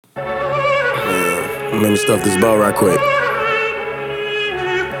Let me stuff this bow right quick.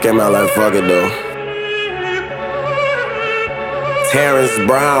 Came out like fuck it though. Terrence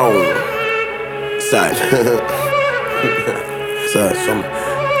Brown. Side.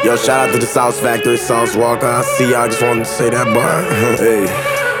 Yo, shout out to the Sauce Factory, Sauce Walker. I see y'all, just wanted to say that bar. Hey.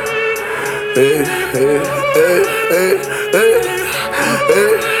 Hey, hey, hey, hey, hey,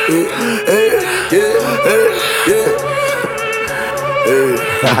 hey, hey, yeah, hey, yeah. Hey,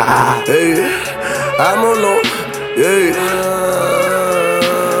 hey, I'm on no, yeah,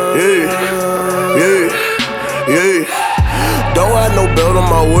 yeah, yeah, yeah. Don't have no belt on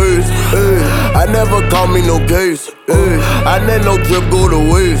my waist, ay. I never call me no case, ay. I let no drip go to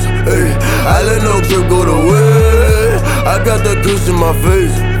waste, ay. I let no drip go to waste. I got the goose in my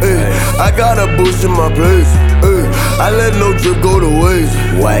face, ay. I got a boost in my place, ay. I let no drip go to waste.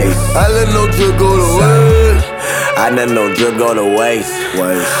 I let no drip go to waste. I let no drip go to waste.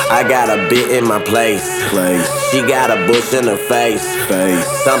 I got a bit in my place. She got a bush in her face.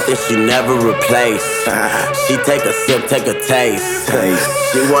 Something she never replace. She take a sip, take a taste.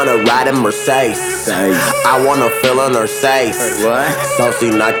 She wanna ride in Mercedes. I wanna feel on her face. So she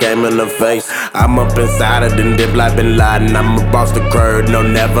knock game in the face. I'm up inside of the dip like Bin Laden. I'm across the curb, no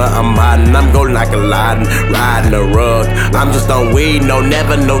never, I'm hiding. I'm going like a Laden, riding the rug. I'm just on weed, no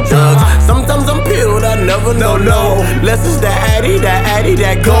never, no drugs. Sometimes I'm peeled, I never know, no. Less is that addy,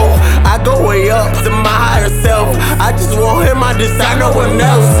 that go. I go way up to my higher self. I just want him, I decide no one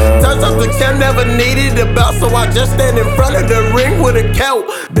else. Turns up the champ, never needed a belt, so I just stand in front of the ring with a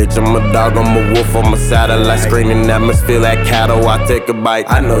count. Bitch, I'm a dog, I'm a wolf, I'm a satellite. Screaming atmosphere like cattle, I take a bite.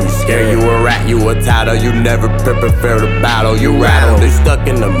 I know you scared, you a rat, you a tattle. You never prepare to battle, you rattle. They stuck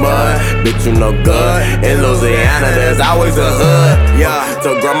in the mud, bitch, you no good. In Louisiana, there's always a hood. Yeah,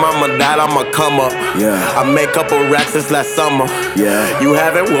 till grandmama died, I'ma come up. I make couple racks since last summer. You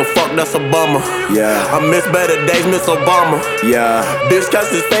haven't, well fuck, that's a bummer. I miss better days, miss Obama. Bitch, catch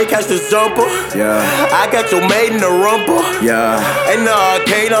this fake, catch this jumper. I got your maid in the rumper. Ain't no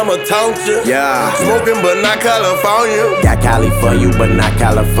arcade, I'ma taunt you. Smoking but not California. Got Cali for you but not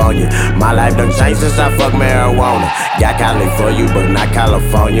California. My life done changed since I fuck marijuana. Got Cali for you but not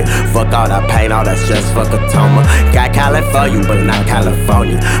California. Fuck all that pain, all that stress, fuck a Toma. Got Cali for you but not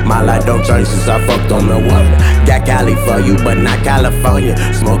California. My life don't change since I fucked on the water. Got Cali for you but not California.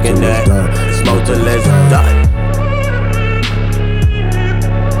 Smoking that, smoke till it's done.